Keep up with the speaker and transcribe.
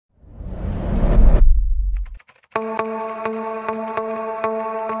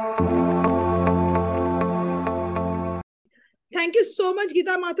thank you so much,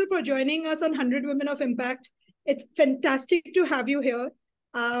 Geeta Mathur, for joining us on 100 Women of Impact. It's fantastic to have you here.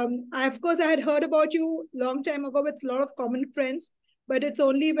 Of course, I had heard about you a long time ago with a lot of common friends, but it's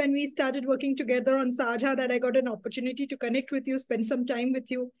only when we started working together on Saja that I got an opportunity to connect with you, spend some time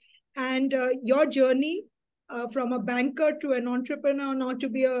with you. And your journey from a banker to an entrepreneur, now to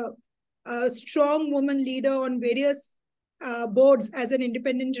be a strong woman leader on various boards as an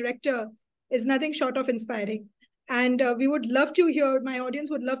independent director is nothing short of inspiring. And we would love to hear, my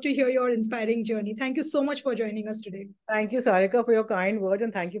audience would love to hear your inspiring journey. Thank you so much for joining us today. Thank you, Sarika, for your kind words,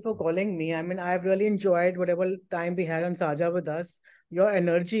 and thank you for calling me. I mean, I've really enjoyed whatever time we had on Saja with us. Your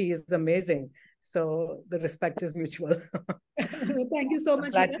energy is amazing. So the respect is mutual. Thank you so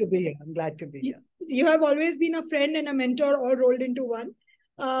much. I'm glad to be here. I'm glad to be here. You have always been a friend and a mentor all rolled into one.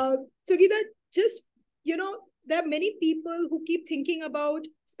 So Geeta, just, there are many people who keep thinking about,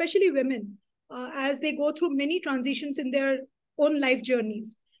 especially women, as they go through many transitions in their own life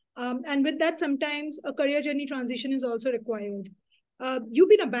journeys. And with that, sometimes a career journey transition is also required. You've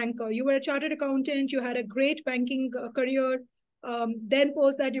been a banker, you were a chartered accountant, you had a great banking career. Then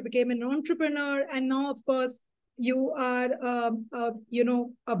post that you became an entrepreneur. And now, of course, you are,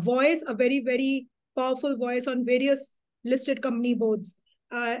 a voice, a very, very powerful voice on various listed company boards.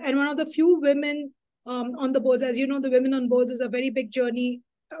 And one of the few women on the boards. As you know, the women on boards is a very big journey.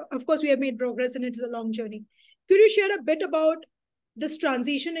 Of course, we have made progress and it's a long journey. Could you share a bit about this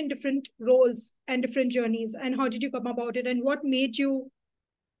transition in different roles and different journeys, and how did you come about it, and what made you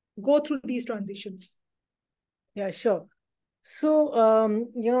go through these transitions? Yeah, sure. So,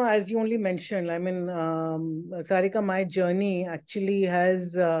 as you only mentioned, I mean, Sarika, my journey actually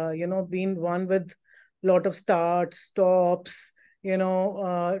has, been one with a lot of starts, stops, a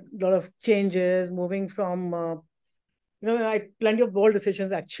lot of changes, moving from, I plenty of bold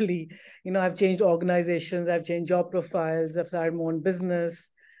decisions actually. I've changed organizations, I've changed job profiles, I've started my own business.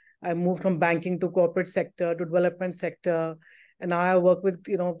 I moved from banking to corporate sector to development sector. And now I work with,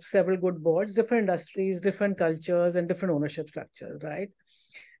 several good boards, different industries, different cultures, and different ownership structures, right?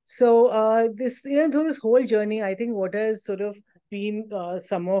 So through this whole journey, I think what has sort of been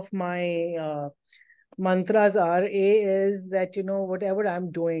some of my mantras are, is that, whatever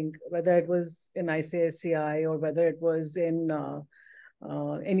I'm doing, whether it was in ICICI or whether it was in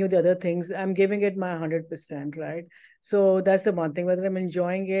any of the other things, I'm giving it my 100%, right? So that's the one thing, whether I'm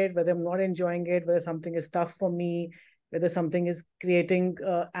enjoying it, whether I'm not enjoying it, whether something is tough for me, whether something is creating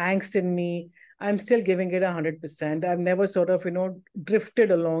angst in me, I'm still giving it 100%. I've never sort of,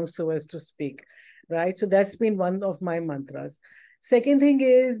 drifted along, so as to speak, right? So that's been one of my mantras. Second thing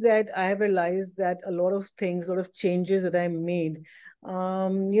is that I have realized that a lot of things, a lot of changes that I made,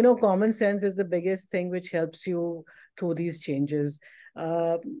 common sense is the biggest thing which helps you through these changes.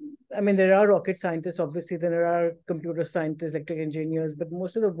 I mean, there are rocket scientists, obviously, there are computer scientists, electric engineers, but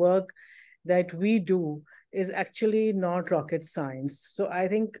most of the work that we do is actually not rocket science. So I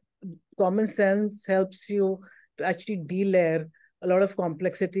think common sense helps you to actually delayer a lot of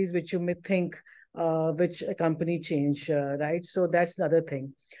complexities which you may think which accompany change, right? So that's another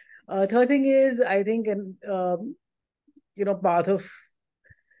thing. Third thing is, I think, path of,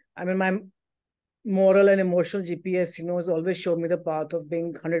 my moral and emotional GPS, has always shown me the path of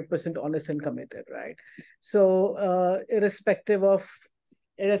being 100% honest and committed, right? So irrespective of,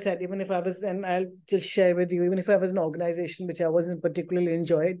 as I said, even if I was, and I'll just share with you, even if I was an organization which I wasn't particularly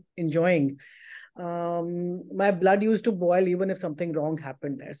enjoying, my blood used to boil even if something wrong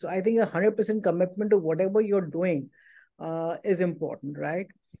happened there. So I think 100% commitment to whatever you're doing is important, right?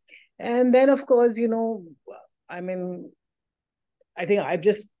 And then, of course, I think I've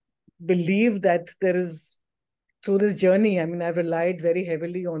just believed that there is, through this journey, I've relied very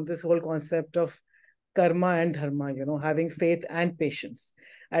heavily on this whole concept of karma and dharma, having faith and patience.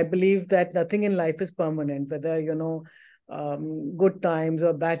 I believe that nothing in life is permanent, whether, good times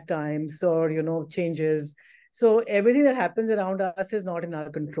or bad times or, changes. So everything that happens around us is not in our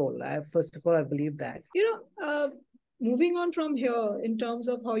control. First of all, I believe that. Moving on from here, in terms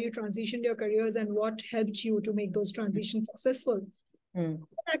of how you transitioned your careers and what helped you to make those transitions successful, I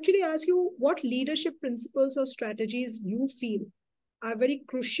actually ask you what leadership principles or strategies you feel are very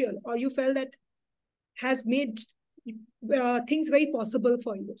crucial, or you felt that has made things very possible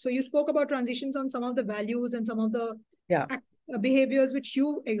for you. So you spoke about transitions on some of the values and some of the behaviors which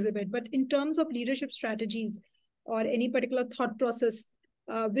you exhibit, but in terms of leadership strategies or any particular thought process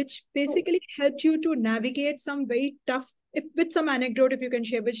which basically helped you to navigate some very tough, with some anecdote if you can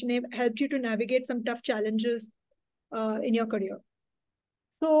share, which helped you to navigate some tough challenges in your career.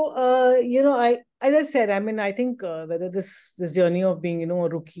 So, as I said, I think whether this journey of being, a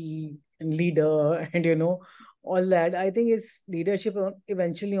rookie and leader and, all that. I think it's leadership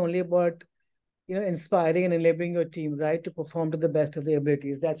eventually only about, inspiring and enabling your team, right, to perform to the best of their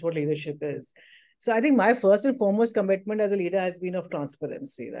abilities. That's what leadership is. So I think my first and foremost commitment as a leader has been of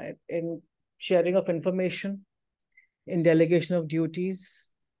transparency, right, in sharing of information, in delegation of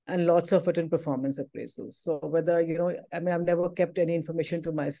duties, and lots of it in performance appraisals. So whether, I've never kept any information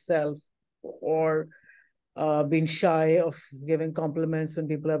to myself or been shy of giving compliments when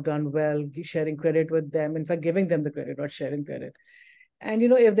people have done well, sharing credit with them, in fact, giving them the credit, not sharing credit. And,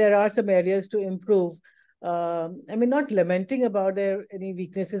 if there are some areas to improve, not lamenting about any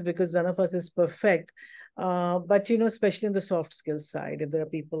weaknesses because none of us is perfect, but, especially in the soft skills side, if there are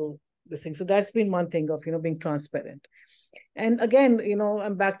people listening. So that's been one thing of, being transparent. And again,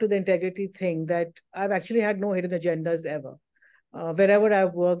 I'm back to the integrity thing that I've actually had no hidden agendas ever. Wherever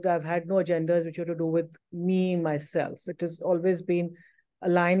I've worked, I've had no agendas which were to do with me, myself. It has always been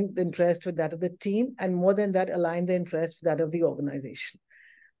aligned the interest with that of the team, and more than that, align the interest with that of the organization.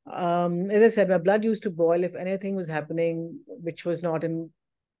 As I said, my blood used to boil if anything was happening which was not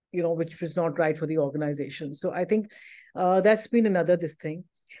which was not right for the organization. So I think that's been another this thing.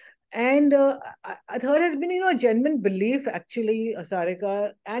 And a third has been, a genuine belief, actually,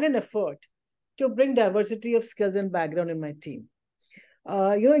 Sarika, and an effort to bring diversity of skills and background in my team.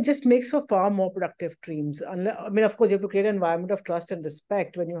 It just makes for far more productive teams. Of course, you have to create an environment of trust and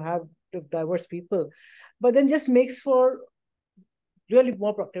respect when you have diverse people, but then just makes for really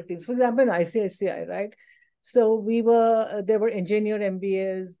more productive teams. For example, in ICICI, right? So there were engineer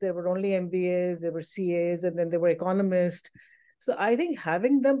MBAs, there were only MBAs, there were CAs, and then there were economists. So I think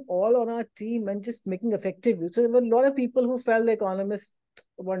having them all on our team and just making effective use. So there were a lot of people who felt the economists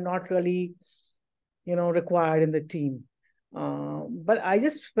were not really, required in the team. But I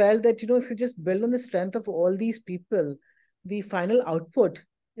just felt that, if you just build on the strength of all these people, the final output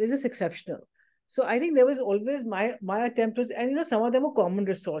is just exceptional. So I think there was always my attempt was, and some of them were common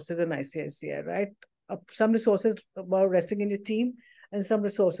resources in ICICI, right? Some resources were resting in your team, and some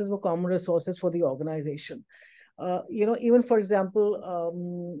resources were common resources for the organization. Even for example,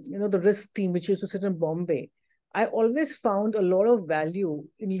 the risk team, which used to sit in Bombay, I always found a lot of value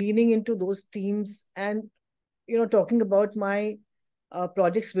in leaning into those teams and, talking about my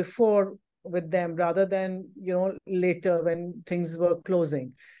projects before with them rather than, later when things were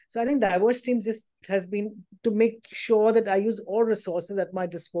closing. So I think diverse teams just has been to make sure that I use all resources at my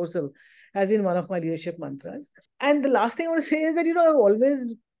disposal has been one of my leadership mantras. And the last thing I want to say is that, I've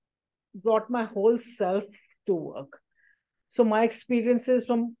always brought my whole self to work. So my experiences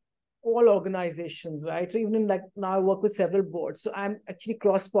from all organizations, right? So even like now I work with several boards. So I'm actually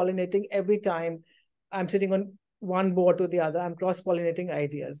cross-pollinating every time I'm sitting on one board to the other. I'm cross-pollinating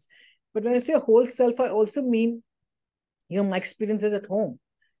ideas. But when I say whole self, I also mean, my experiences at home.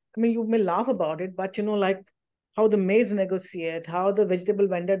 You may laugh about it, but like how the maids negotiate, how the vegetable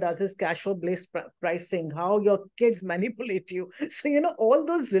vendor does his cash flow based pricing, how your kids manipulate you. So, all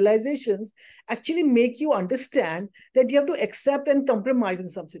those realizations actually make you understand that you have to accept and compromise in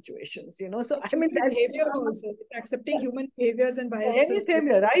some situations, So, it's human behavior also. It's accepting human behaviors and biases.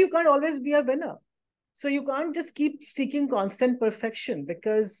 Right? You can't always be a winner. So you can't just keep seeking constant perfection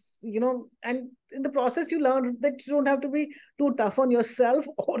because, and in the process, you learn that you don't have to be too tough on yourself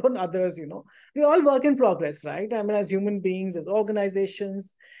or on others, We all work in progress, right? As human beings, as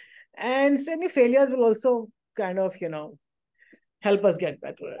organizations, and any failures will also kind of, help us get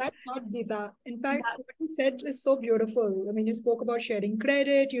better. That's not Geeta. In fact, what you said is so beautiful. You spoke about sharing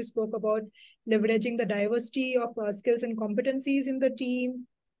credit, you spoke about leveraging the diversity of skills and competencies in the team,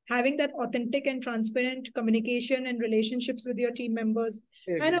 having that authentic and transparent communication and relationships with your team members.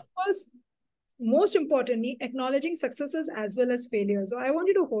 And of course, most importantly, acknowledging successes as well as failures. So I want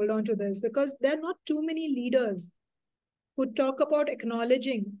you to hold on to this because there are not too many leaders who talk about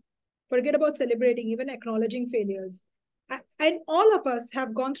acknowledging, forget about celebrating, even acknowledging failures. And all of us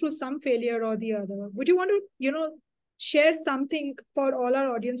have gone through some failure or the other. Would you want to, share something for all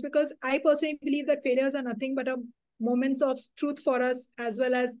our audience? Because I personally believe that failures are nothing but moments of truth for us as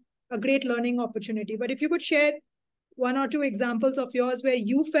well as a great learning opportunity. But if you could share one or two examples of yours where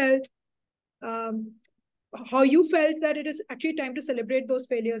you felt how you felt that it is actually time to celebrate those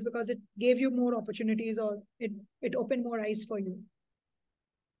failures because it gave you more opportunities or it opened more eyes for you.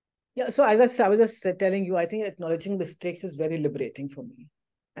 Yeah, so as I was just telling you, I think acknowledging mistakes is very liberating for me.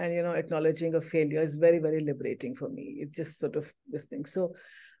 And, acknowledging a failure is very, very liberating for me. It's just sort of this thing. So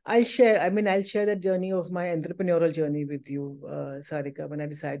I'll share that journey of my entrepreneurial journey with you, Sarika, when I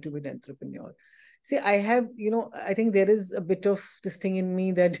decided to be an entrepreneur. See, I have, I think there is a bit of this thing in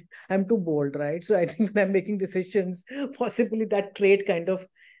me that I'm too bold, right? So I think when I'm making decisions, possibly that trait kind of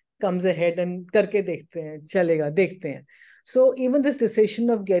comes ahead and करके देखते हैं, चलेगा, देखते हैं. So even this decision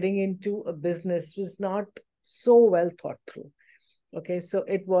of getting into a business was not so well thought through. Okay, so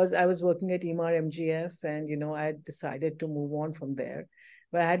I was working at EMAR MGF, and I had decided to move on from there,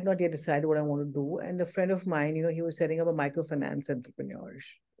 but I had not yet decided what I want to do. And a friend of mine, he was setting up a microfinance entrepreneur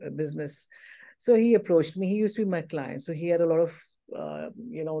business. So he approached me. He used to be my client, so he had a lot of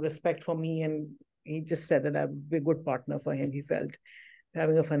respect for me, and he just said that I'd be a good partner for him. He felt,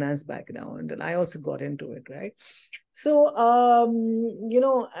 having a finance background, and I also got into it, right? So, I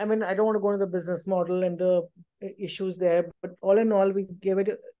mean, I don't want to go into the business model and the issues there, but all in all, we gave it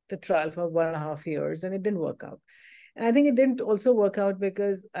a trial for 1.5 years, and it didn't work out. And I think it didn't also work out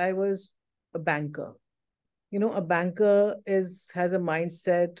because I was a banker. A banker has a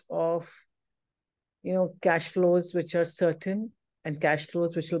mindset of, cash flows which are certain and cash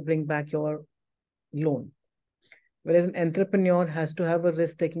flows which will bring back your loan. Whereas an entrepreneur has to have a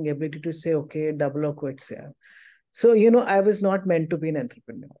risk-taking ability to say, okay, double or quits here. So, I was not meant to be an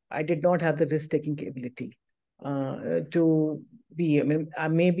entrepreneur. I did not have the risk-taking ability to be. I mean,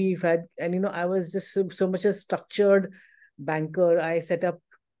 maybe if I had, and, I was just so much a structured banker. I set up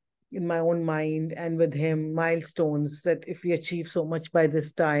in my own mind and with him milestones that if we achieve so much by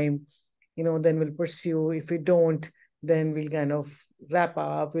this time, then we'll pursue. If we don't, then we'll kind of wrap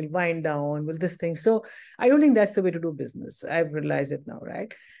up, we'll wind down, will this thing. So I don't think that's the way to do business. I've realized it now,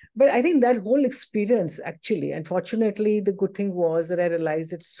 right? But I think that whole experience actually, unfortunately, the good thing was that I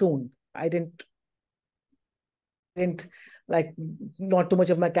realized it soon. I didn't like, not too much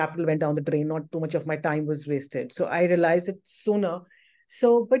of my capital went down the drain, not too much of my time was wasted. So I realized it sooner.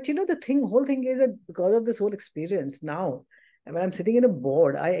 So, but the whole thing is that because of this whole experience now, and when I'm sitting in a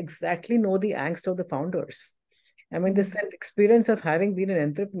board, I exactly know the angst of the founders. I mean, this experience of having been an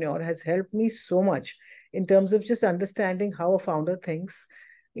entrepreneur has helped me so much in terms of just understanding how a founder thinks,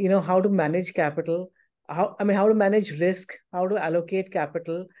 how to manage capital, how to manage risk, how to allocate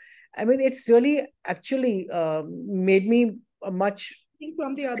capital. I mean, it's really actually made me a much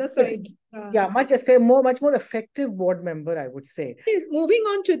from the other side. much more effective board member, I would say. Moving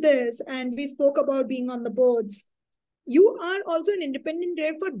on to this, and we spoke about being on the boards. You are also an independent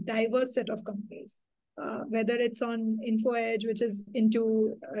director for diverse set of companies. Whether it's on InfoEdge, which is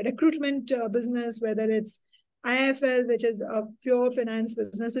into recruitment business, whether it's IIFL, which is a pure finance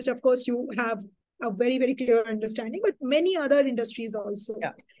business, which of course you have a very, very clear understanding, but many other industries also.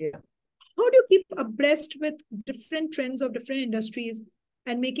 Yeah. How do you keep abreast with different trends of different industries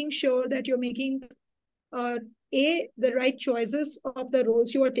and making sure that you're making the right choices of the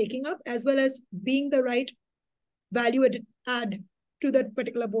roles you are taking up, as well as being the right value add to that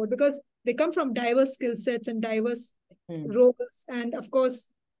particular board, because they come from diverse skill sets and diverse roles, and of course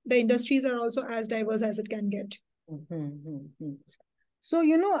the industries are also as diverse as it can get. So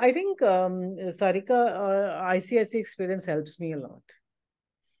I think Sarika, ICICI experience helps me a lot.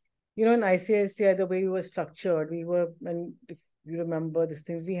 In ICICI, the way we were structured, and if you remember this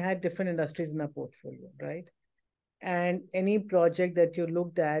thing, we had different industries in our portfolio, right? And any project that you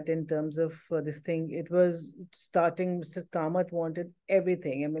looked at in terms of this thing, it was starting, Mr. Kamath wanted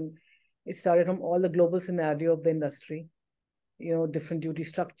everything. I mean, it started from all the global scenario of the industry, different duty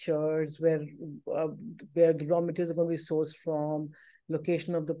structures, where the raw materials are going to be sourced from,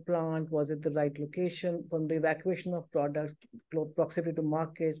 location of the plant, was it the right location, from the evacuation of product, proximity to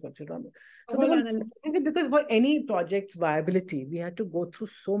markets, what you run. So because for any project's viability, we had to go through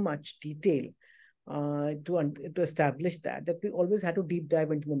so much detail to establish that we always had to deep dive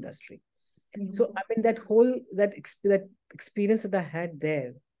into the industry. So I mean, that experience that I had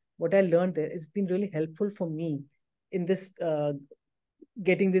there, what I learned there, has been really helpful for me in this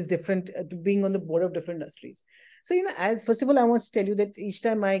getting this different being on the board of different industries. So as first of all, I want to tell you that each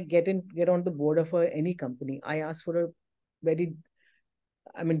time I get on the board of any company, I ask for a very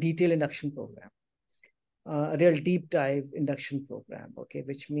detailed induction program, a real deep dive induction program. Okay,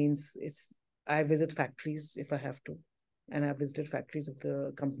 which means I visit factories if I have to, and I visited factories of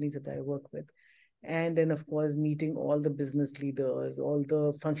the companies that I work with. And then, of course, meeting all the business leaders, all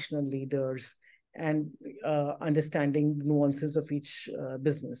the functional leaders, and understanding nuances of each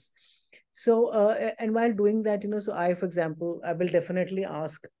business. So, and while doing that, so for example, I will definitely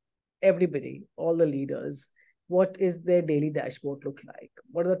ask everybody, all the leaders, what is their daily dashboard look like?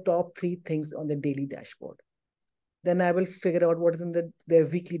 What are the top 3 things on their daily dashboard? Then I will figure out what is in their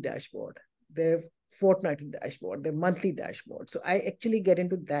weekly dashboard, their fortnightly dashboard, their monthly dashboard. So I actually get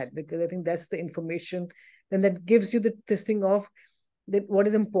into that because I think that's the information then that gives you this thing of that what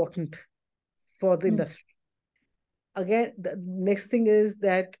is important for the industry. again, the next thing is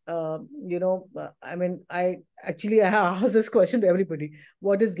that, I actually I ask this question to everybody: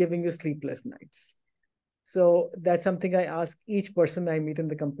 what is giving you sleepless nights? So that's something I ask each person I meet in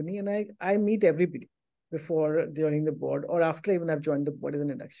the company, and I meet everybody before joining the board or after even I've joined the board as an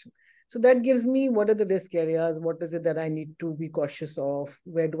induction. So that gives me what are the risk areas, what is it that I need to be cautious of,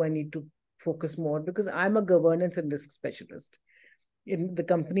 where do I need to focus more, because I'm a governance and risk specialist. In the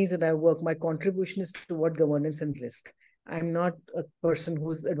companies that I work, my contribution is toward governance and risk. I'm not a person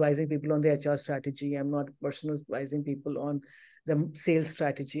who's advising people on the HR strategy. I'm not a person who's advising people on the sales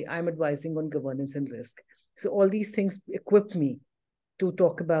strategy. I'm advising on governance and risk. So all these things equip me to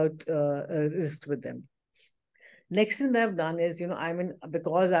talk about risk with them. Next thing that I've done is,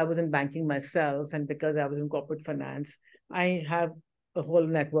 because I was in banking myself and because I was in corporate finance, I have a whole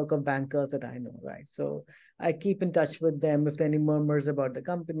network of bankers that I know, right? So I keep in touch with them if there are any murmurs about the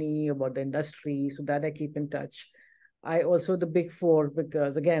company, about the industry, so that I keep in touch. I also the big four,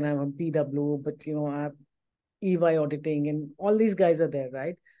 because again, I'm a PW, but I have EY auditing and all these guys are there,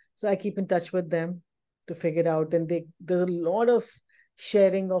 right? So I keep in touch with them to figure out, and there's a lot of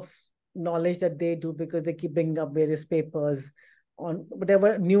sharing of knowledge that they do because they keep bringing up various papers on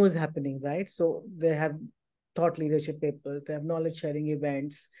whatever new is happening, right? So they have thought leadership papers, they have knowledge sharing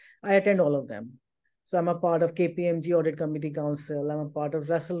events. I attend all of them. So I'm a part of KPMG Audit Committee Council. I'm a part of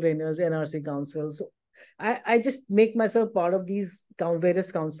Russell Reynolds NRC Council. So I just make myself part of these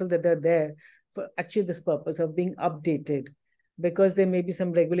various councils that are there for actually this purpose of being updated, because there may be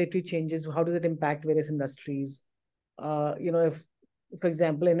some regulatory changes. How does it impact various industries? If, for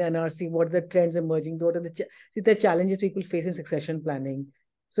example, in NRC, what are the trends emerging? What are the challenges people face in succession planning?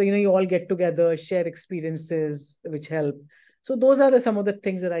 So, you all get together, share experiences, which help. So those are some of the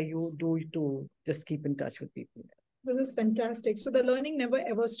things that I do to just keep in touch with people. This is fantastic. So the learning never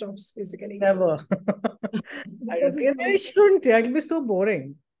ever stops, basically. Never. I don't think it shouldn't. It'll be so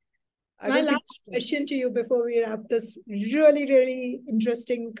boring. My last question to you before we wrap this really, really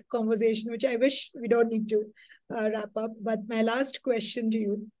interesting conversation, which I wish we don't need to wrap up. But my last question to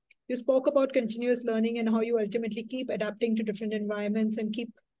you, you spoke about continuous learning and how you ultimately keep adapting to different environments and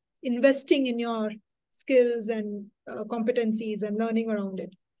keep investing in your skills and competencies and learning around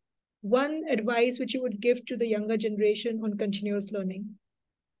it. One advice which you would give to the younger generation on continuous learning?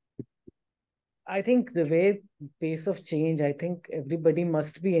 I think the way pace of change, I think everybody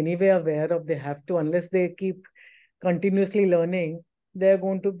must be anyway aware of they have to, unless they keep continuously learning, they're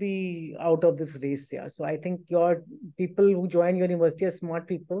going to be out of this race. Yeah. So I think your people who join university are smart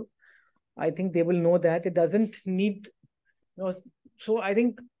people. I think they will know that it doesn't need, so I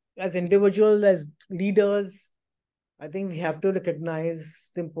think as individuals, as leaders, I think we have to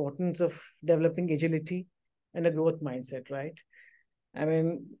recognize the importance of developing agility and a growth mindset, right? I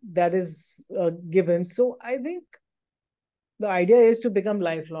mean, that is given. So I think the idea is to become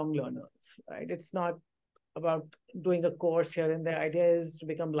lifelong learners, right? It's not about doing a course here and the idea is to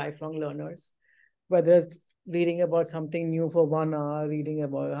become lifelong learners, whether it's reading about something new for 1 hour, reading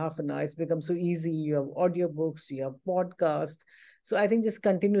about half an hour. It's become so easy. You have audiobooks, you have podcasts. So I think just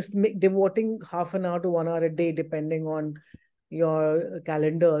continuously devoting half an hour to 1 hour a day, depending on your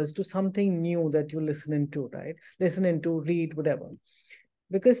calendars, to something new that you listen into, right? Listen into, read, whatever.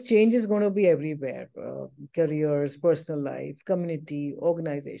 Because change is going to be everywhere, careers, personal life, community,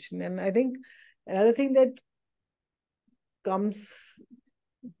 organization. And I think another thing that comes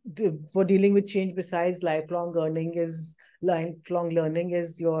for dealing with change besides lifelong learning is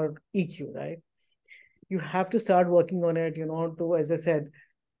your EQ, right? You have to start working on it, to, as I said,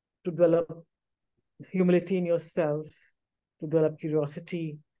 to develop humility in yourself, to develop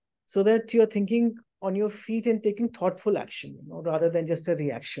curiosity, so that you're thinking on your feet and taking thoughtful action, rather than just a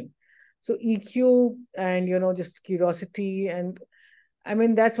reaction. So EQ and, just curiosity. And I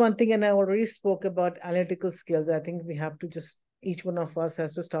mean, that's one thing. And I already spoke about analytical skills. I think we have to just, each one of us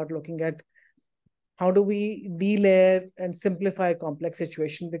has to start looking at how do we delayer and simplify a complex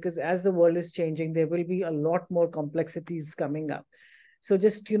situation, because as the world is changing, there will be a lot more complexities coming up. So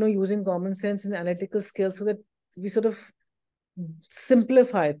just, using common sense and analytical skills so that we sort of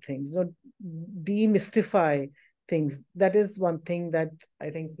simplify things, demystify things. That is one thing that I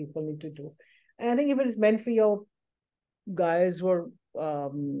think people need to do. And I think if it is meant for your guys who are,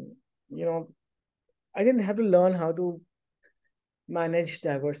 I think they have to learn how to manage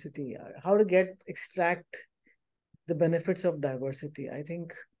diversity, how to extract the benefits of diversity. I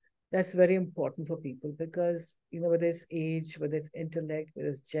think that's very important for people because, whether it's age, whether it's intellect, whether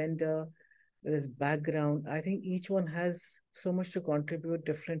it's gender, whether it's background, I think each one has so much to contribute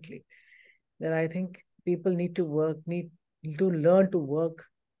differently that I think people need to learn to work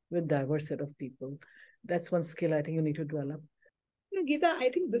with diverse set of people. That's one skill I think you need to develop. Geeta, I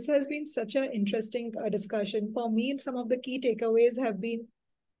think this has been such an interesting discussion. For me, some of the key takeaways have been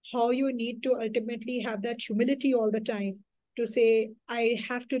how you need to ultimately have that humility all the time to say, I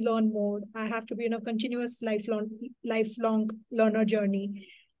have to learn more. I have to be in a continuous lifelong learner journey.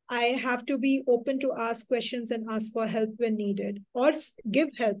 I have to be open to ask questions and ask for help when needed, or give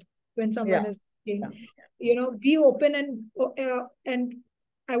help when someone is asking. Be open and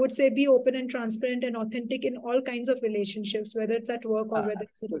I would say be open and transparent and authentic in all kinds of relationships, whether it's at work or whether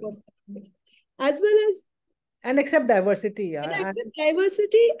it's in personal life, as well as and accept diversity. And accept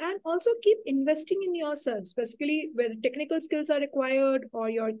diversity, and also keep investing in yourself, specifically where technical skills are required, or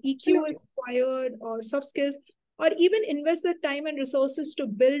your EQ is required, or soft skills, or even invest the time and resources to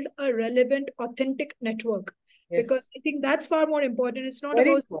build a relevant, authentic network. Yes. Because I think that's far more important. It's not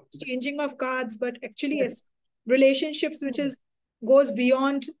about exchanging of cards, but actually relationships, which goes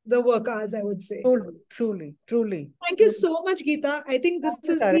beyond the work hours, I would say. Truly. Thank you so much, Geeta. I think this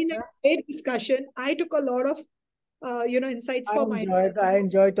has been a great discussion. I took a lot of insights for my. I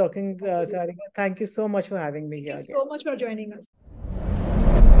enjoyed talking, Sarika. Thank you so much for having me here. Thank you so much for joining us.